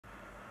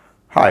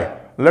Hi,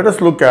 let us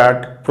look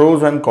at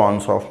pros and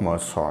cons of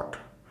MergeSort.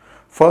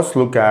 First,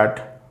 look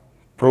at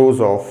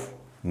pros of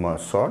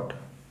MergeSort.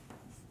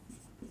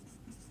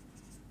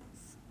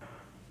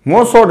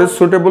 MergeSort is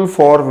suitable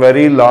for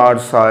very large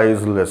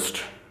size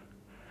list.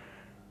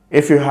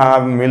 If you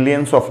have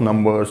millions of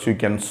numbers, you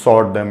can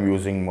sort them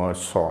using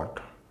MergeSort.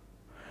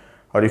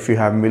 Or if you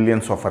have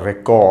millions of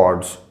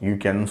records, you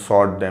can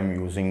sort them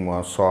using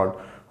MergeSort.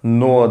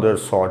 No other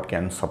sort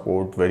can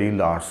support very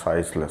large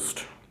size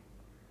list.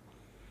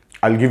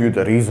 I'll give you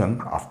the reason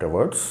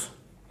afterwards.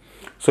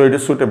 So it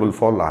is suitable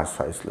for large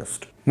size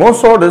list.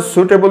 MergeSort is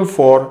suitable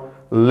for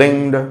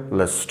linked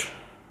list.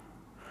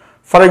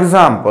 For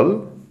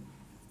example,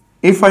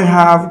 if I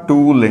have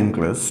two linked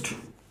lists,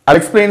 I'll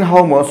explain how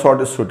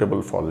MergeSort is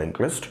suitable for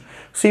linked list.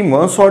 See,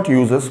 MergeSort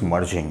uses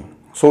merging.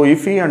 So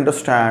if we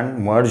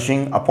understand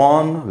merging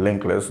upon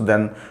linked list,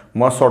 then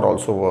MergeSort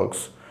also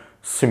works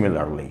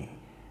similarly.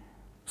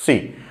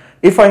 See,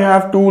 if I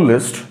have two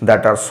lists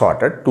that are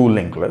sorted, two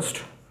linked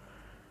lists,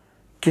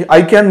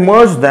 I can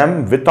merge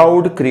them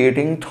without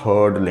creating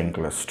third linked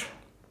list.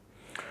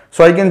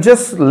 So I can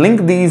just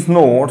link these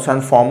nodes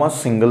and form a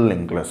single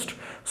linked list.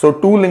 So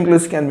two linked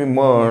lists can be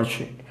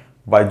merged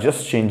by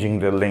just changing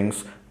their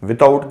links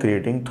without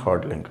creating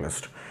third linked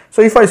list.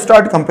 So if I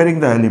start comparing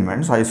the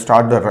elements, I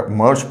start the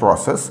merge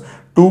process.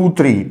 2,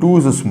 3, 2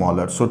 is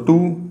smaller, so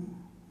 2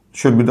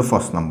 should be the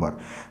first number.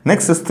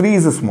 Next is 3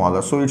 is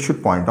smaller, so it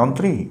should point on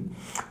 3.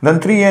 Then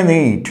 3 and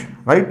 8,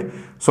 right?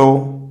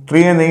 So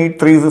 3 and 8,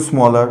 3 is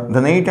smaller.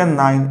 Then 8 and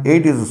 9,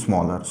 8 is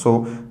smaller.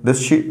 So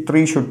this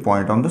 3 should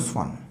point on this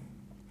one.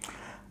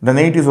 Then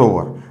 8 is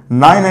over.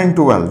 9 and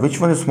 12,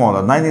 which one is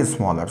smaller? 9 is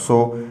smaller.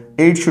 So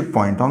 8 should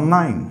point on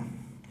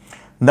 9.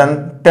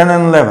 Then 10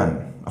 and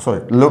 11,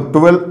 sorry,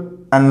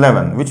 12 and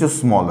 11, which is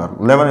smaller?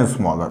 11 is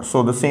smaller.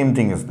 So the same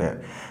thing is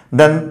there.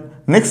 Then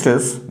next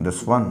is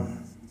this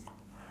one.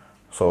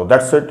 So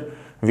that's it.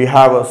 We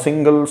have a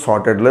single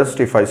sorted list.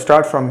 If I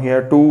start from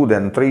here, 2,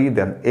 then 3,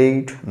 then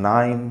 8,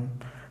 9,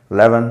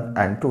 11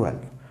 and 12.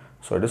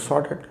 So it is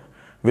sorted.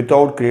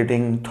 Without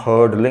creating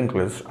third linked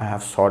list, I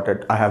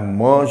have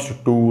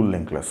merged two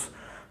linked lists.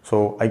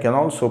 So I can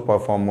also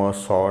perform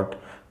MergeSort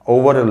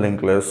over a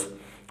linked list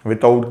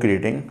without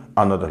creating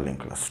another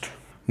linked list.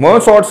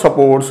 MergeSort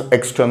supports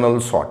external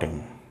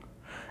sorting.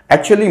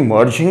 Actually,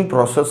 merging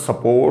process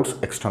supports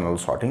external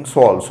sorting,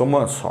 so also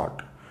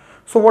MergeSort.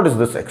 So what is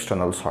this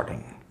external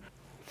sorting?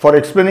 For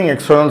explaining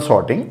external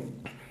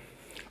sorting,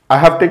 I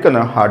have taken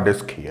a hard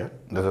disk here.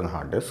 This is a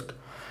hard disk.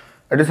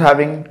 It is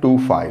having two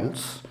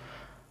files,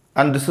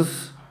 and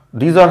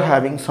these are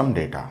having some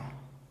data.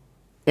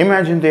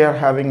 Imagine they are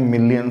having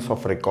millions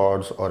of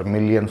records or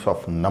millions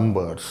of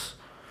numbers.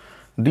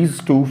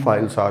 These two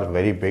files are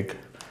very big.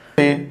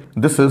 Say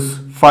this is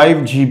 5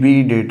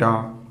 GB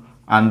data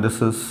and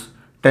this is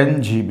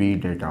 10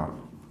 GB data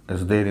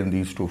is there in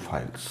these two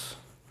files.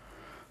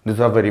 These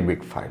are very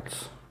big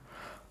files.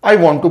 I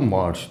want to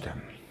merge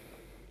them.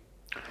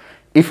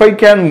 If I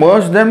can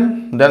merge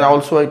them, then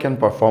also I can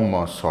perform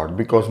MergeSort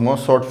because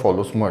MergeSort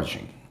follows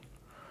merging.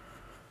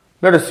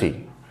 Let us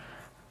see.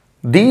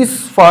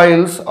 These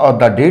files or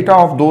the data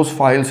of those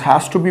files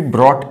has to be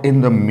brought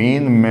in the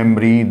main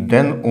memory,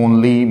 then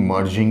only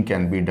merging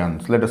can be done.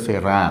 So let us say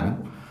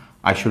RAM.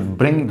 I should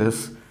bring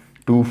this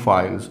two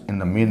files in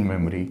the main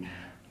memory,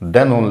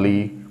 then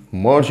only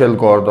merge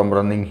algorithm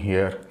running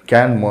here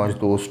can merge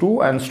those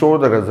two and store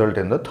the result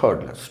in the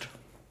third list.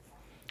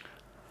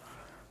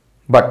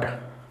 But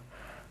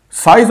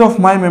size of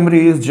my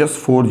memory is just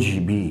 4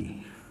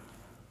 GB.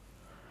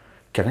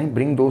 Can I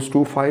bring those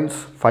two files,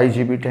 5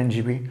 GB, 10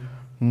 GB?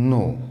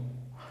 No,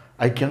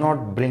 I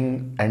cannot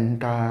bring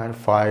entire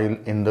file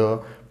in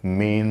the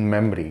main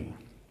memory.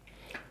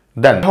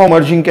 Then how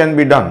merging can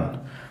be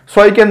done?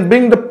 So I can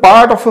bring the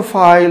part of a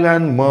file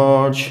and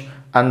merge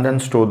and then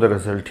store the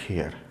result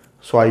here.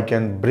 So I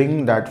can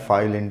bring that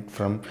file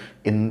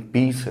in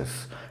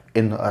pieces,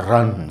 in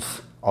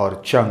runs or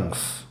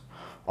chunks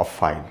of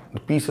file. The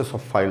pieces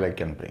of file I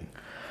can bring.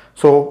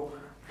 So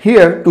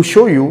here to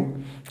show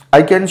you,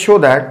 I can show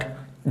that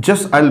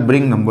just I'll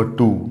bring number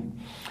 2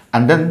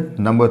 and then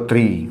number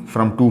 3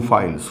 from two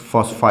files,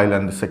 first file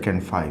and the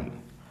second file.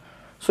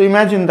 So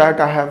imagine that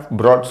I have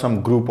brought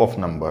some group of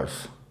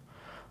numbers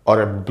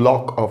or a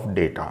block of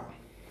data.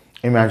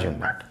 Imagine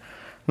that.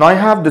 Now I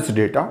have this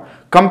data.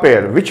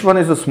 Compare which one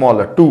is the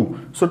smaller,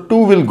 2. So 2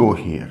 will go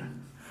here.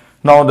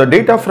 Now the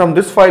data from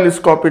this file is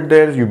copied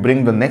there. You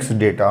bring the next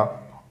data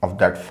of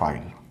that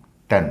file,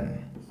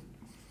 10.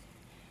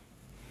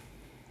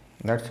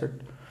 That's it.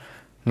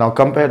 Now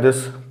compare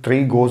this,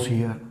 3 goes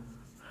here.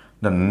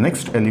 The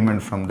next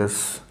element from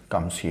this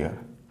comes here.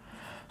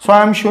 So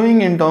I am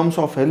showing in terms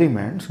of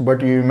elements,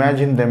 but you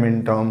imagine them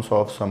in terms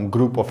of some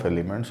group of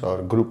elements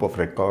or group of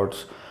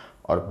records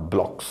or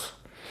blocks.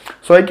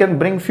 So I can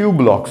bring few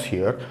blocks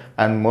here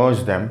and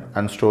merge them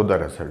and store the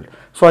result.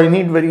 So I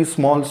need very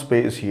small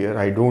space here.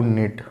 I don't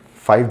need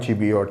 5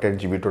 GB or 10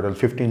 GB, total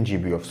 15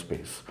 GB of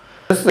space.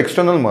 This is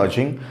external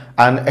merging,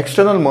 and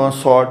external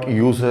MergeSort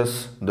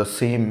uses the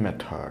same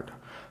method.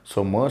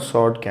 So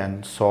MergeSort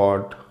can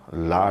sort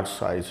large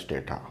size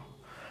data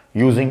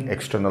using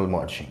external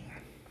merging.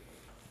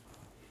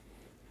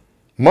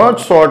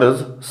 Merge sort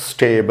is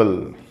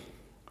stable.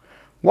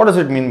 What does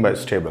it mean by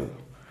stable?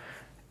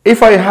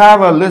 If I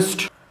have a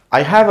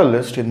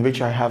list in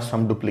which I have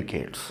some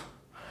duplicates.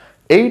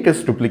 8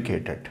 is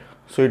duplicated,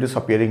 so it is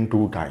appearing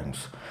 2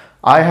 times.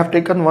 I have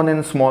taken one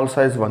in small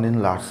size, one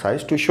in large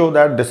size to show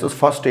that this is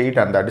first 8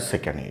 and that is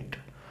second 8.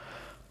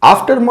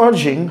 After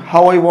merging,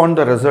 how I want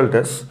the result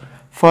is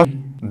first,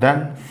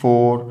 then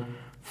 4,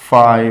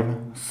 5,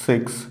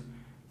 6,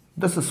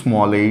 this is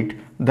small 8,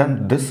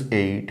 then this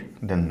 8,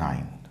 then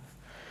 9.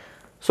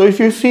 So if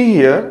you see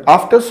here,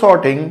 after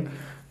sorting,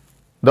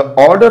 the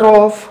order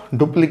of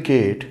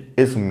duplicate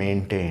is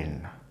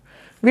maintained.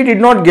 We did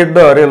not get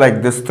the array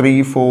like this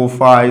 3, 4,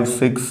 5,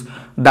 6,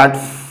 that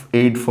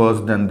 8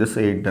 first, then this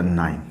 8, then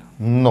 9.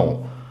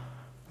 No,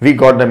 we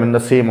got them in the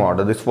same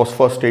order. This was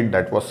first 8,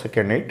 that was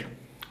second 8.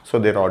 So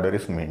their order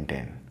is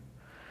maintained.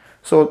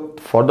 So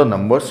for the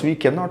numbers, we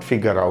cannot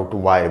figure out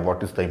why,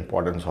 what is the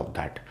importance of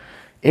that.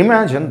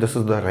 Imagine this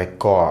is the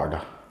record.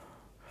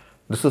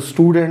 This is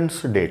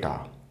students'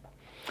 data.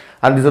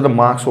 And these are the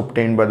marks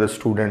obtained by the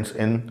students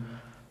in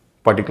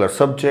particular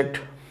subject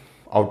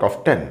out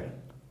of 10.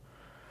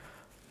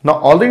 Now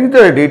already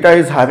the data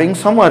is having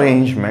some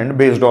arrangement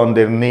based on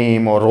their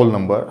name or roll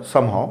number.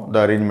 Somehow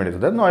the arrangement is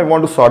there. Now I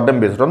want to sort them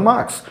based on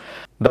marks.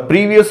 The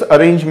previous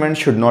arrangement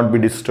should not be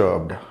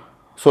disturbed.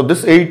 So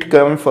this 8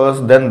 came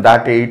first, then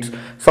that 8.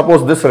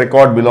 Suppose this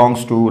record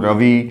belongs to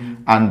Ravi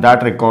and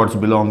that records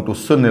belong to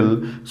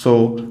Sunil.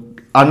 So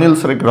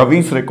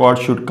Ravi's record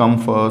should come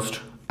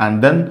first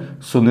and then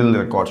Sunil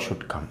record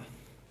should come.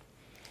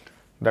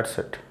 That's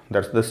it.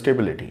 That's the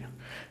stability.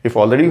 If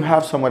already you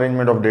have some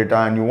arrangement of data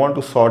and you want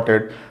to sort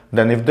it,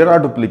 then if there are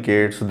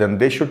duplicates, then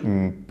they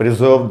should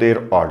preserve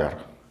their order.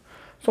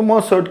 So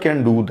MergeSort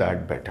can do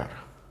that better.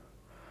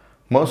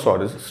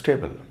 MergeSort is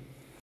stable.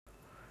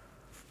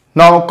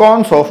 Now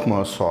cons of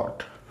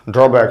MergeSort,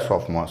 drawbacks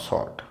of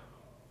MergeSort.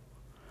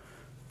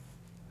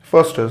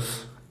 First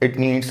is it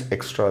needs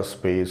extra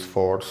space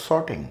for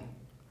sorting.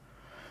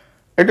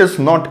 It is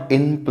not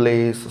in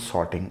place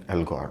sorting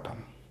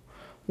algorithm.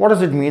 What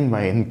does it mean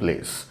by in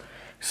place?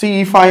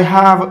 See, if I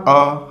have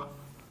a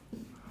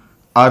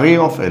array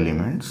of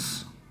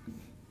elements,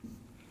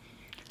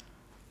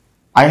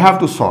 I have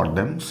to sort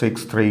them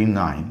 6, 3,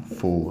 9,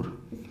 4,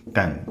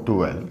 10,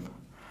 12 and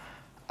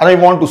I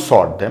want to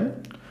sort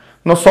them.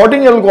 Now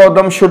sorting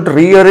algorithm should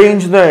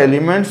rearrange the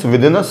elements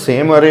within a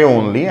same array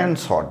only and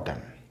sort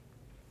them.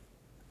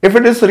 If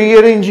it is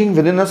rearranging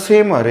within a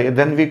same array,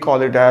 then we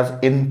call it as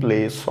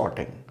in-place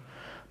sorting.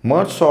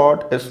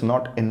 MergeSort is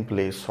not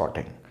in-place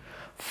sorting.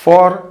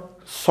 For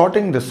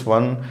sorting this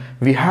one,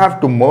 we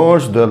have to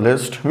merge the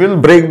list. We'll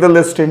break the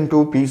list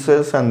into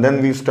pieces and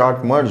then we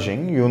start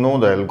merging. You know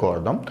the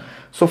algorithm.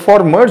 So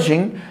for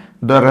merging,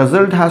 the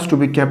result has to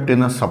be kept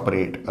in a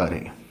separate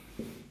array.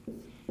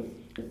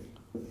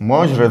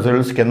 Merge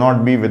results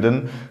cannot be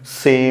within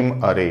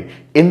same array.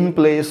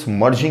 In-place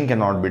merging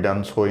cannot be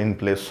done, so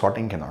in-place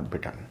sorting cannot be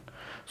done.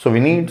 So we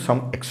need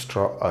some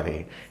extra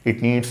array.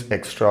 It needs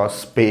extra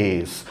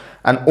space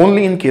and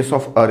only in case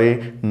of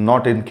array,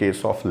 not in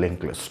case of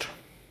linked list.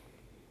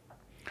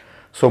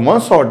 So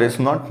MergeSort is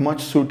not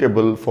much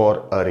suitable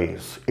for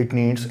arrays. It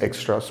needs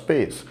extra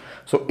space.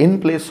 So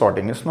in-place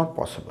sorting is not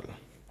possible.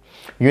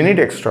 You need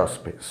extra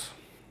space.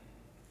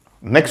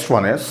 Next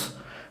one is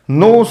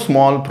no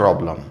small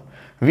problem.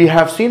 We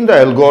have seen the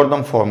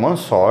algorithm for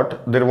MergeSort.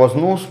 There was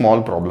no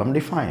small problem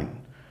defined.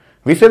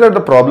 We say that the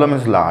problem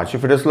is large.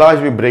 If it is large,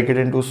 we break it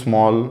into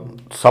small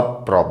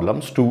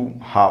sub-problems to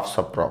half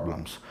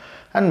sub-problems.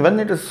 And when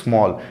it is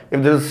small,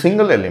 if there is a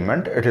single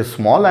element, it is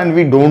small and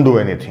we don't do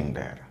anything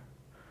there.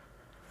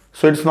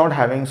 So it's not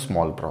having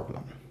small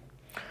problem.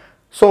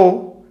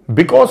 So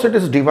because it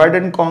is divide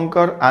and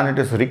conquer and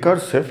it is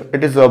recursive,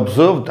 it is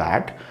observed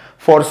that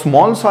for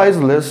small size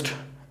list,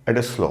 it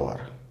is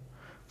slower.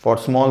 For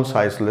small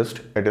size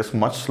list, it is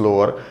much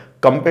slower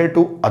compared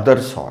to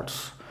other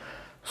sorts.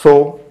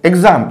 So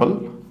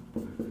example,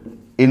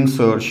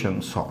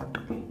 insertion sort.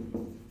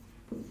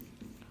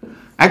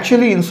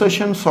 Actually,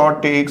 insertion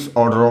sort takes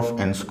order of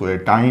n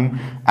square time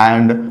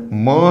and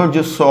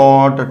merge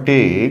sort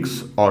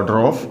takes order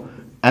of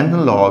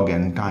n log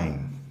n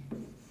time.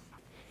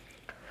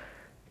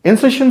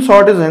 Insertion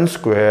sort is n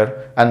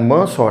square and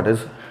merge sort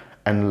is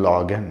n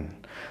log n.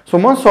 So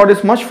merge sort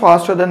is much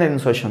faster than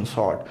insertion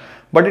sort.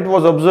 But it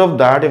was observed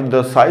that if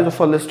the size of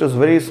a list is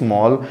very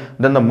small,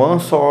 then the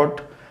merge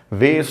sort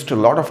wastes a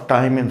lot of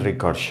time in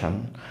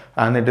recursion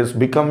and it is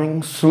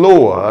becoming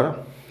slower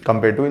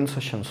compared to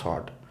insertion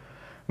sort.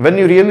 When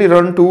you really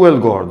run two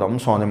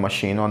algorithms on a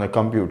machine, on a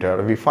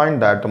computer, we find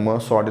that the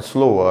merge sort is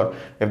slower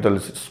if the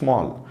list is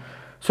small.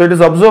 So it is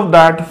observed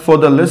that for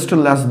the list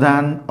less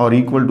than or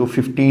equal to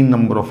 15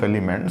 number of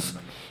elements,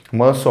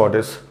 merge sort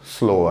is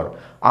slower.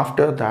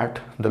 After that,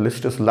 the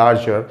list is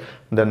larger,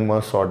 then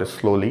merge sort is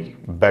slowly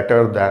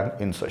better than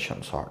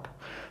insertion sort.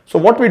 So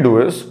what we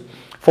do is,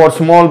 for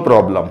small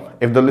problem,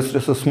 if the list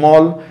is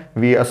small,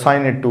 we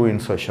assign it to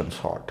insertion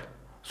sort.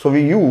 So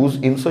we use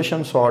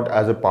insertion sort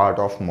as a part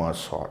of merge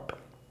sort.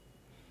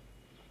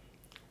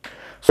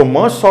 So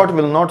merge sort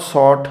will not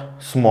sort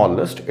small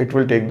list, it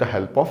will take the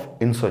help of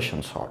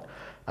insertion sort,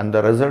 and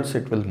the results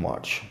it will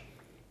merge.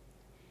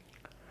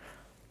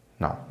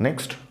 Now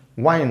next,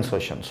 why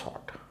insertion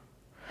sort?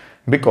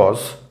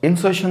 Because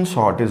insertion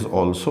sort is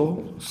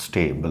also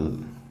stable.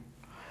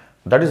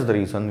 That is the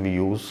reason we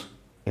use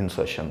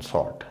insertion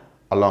sort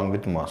along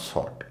with merge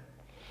sort.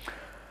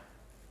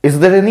 Is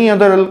there any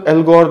other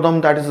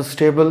algorithm that is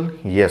stable?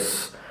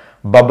 Yes,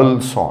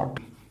 bubble sort.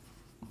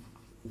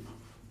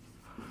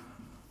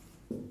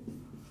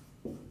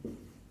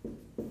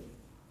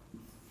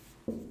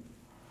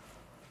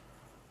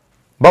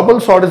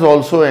 Bubble sort is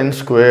also n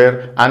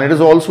square and it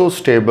is also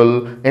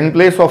stable. In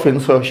place of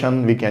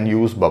insertion, we can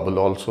use bubble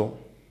also.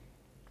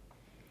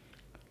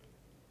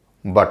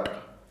 But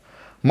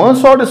merge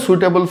sort is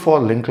suitable for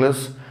linked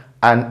list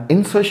and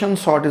insertion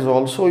sort is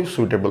also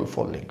suitable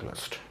for linked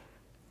list.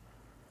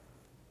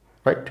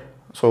 Right?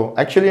 So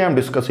actually I am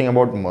discussing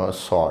about merge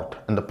sort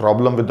and the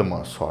problem with the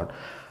merge sort.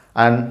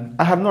 And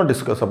I have not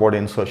discussed about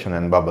insertion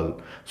and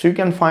bubble. So you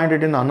can find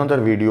it in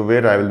another video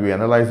where I will be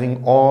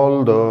analyzing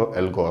all the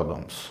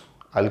algorithms.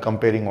 I'll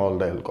comparing all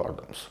the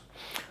algorithms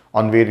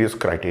on various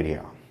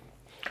criteria.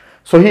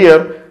 So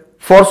here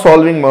for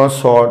solving merge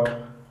sort,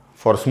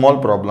 for small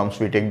problems,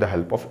 we take the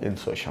help of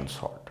insertion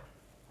sort.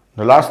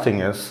 The last thing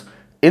is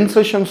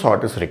insertion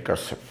sort is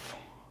recursive.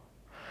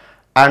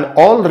 And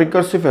all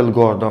recursive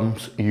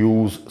algorithms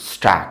use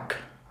stack.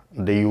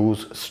 They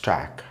use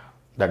stack,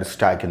 that is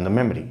stack in the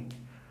memory.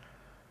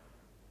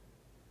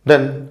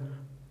 Then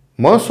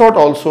merge sort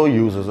also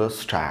uses a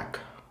stack.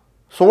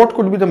 So what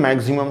could be the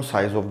maximum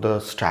size of the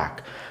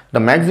stack? The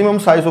maximum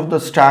size of the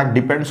stack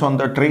depends on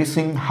the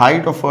tracing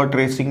height of a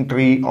tracing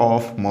tree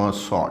of merge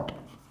sort.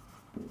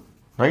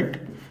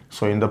 Right?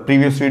 So in the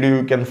previous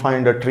video you can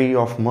find a tree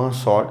of merge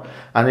sort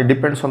and it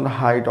depends on the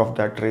height of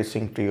that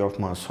tracing tree of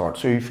merge sort.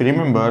 So if you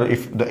remember,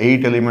 if the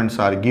 8 elements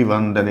are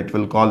given, then it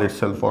will call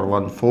itself for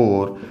 1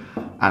 4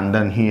 and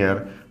then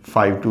here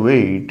 5 to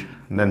 8,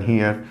 then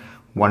here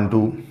 1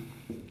 to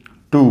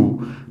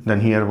 2, then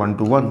here 1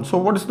 to 1. So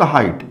what is the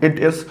height? It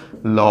is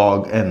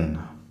log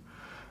n.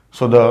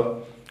 So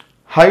the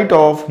height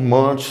of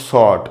merge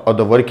sort or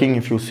the working,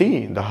 if you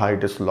see, the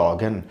height is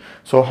log n.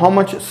 So how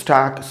much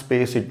stack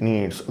space it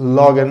needs?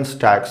 Log n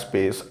stack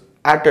space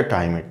at a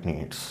time it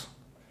needs.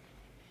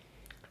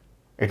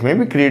 It may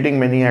be creating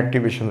many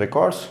activation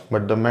records,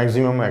 but the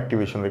maximum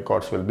activation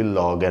records will be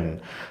log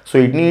n. So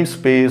it needs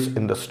space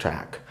in the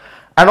stack.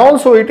 And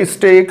also it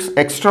takes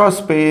extra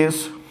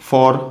space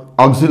for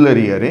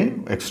auxiliary array,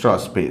 extra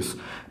space.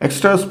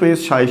 Extra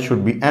space size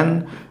should be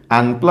n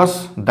and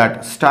plus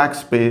that stack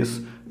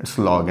space is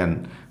log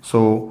n.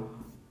 So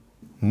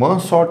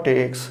merge sort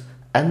takes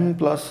n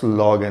plus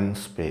log n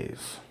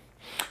space.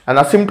 And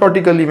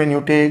asymptotically when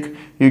you take,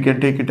 you can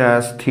take it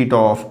as theta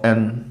of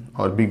n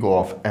or big O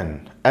of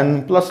n.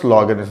 N plus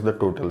log n is the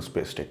total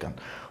space taken.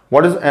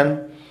 What is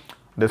n?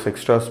 This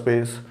extra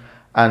space,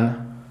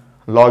 and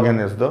log n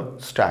is the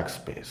stack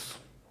space.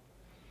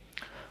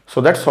 So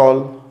that's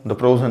all the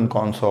pros and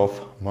cons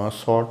of merge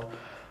sort.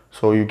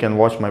 So you can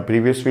watch my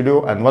previous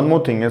video. And one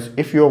more thing is,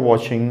 if you are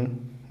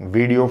watching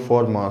video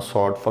for merge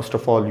sort, first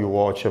of all you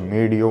watch a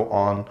video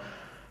on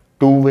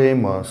two-way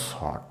merge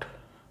sort.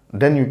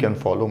 Then you can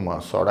follow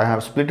merge sort. I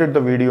have splitted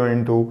the video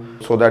into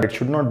so that it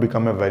should not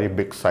become a very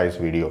big size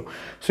video.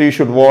 So you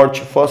should watch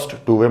first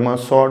two-way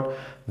merge sort,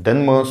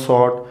 then merge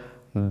sort,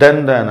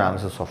 then the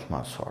analysis of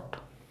merge sort.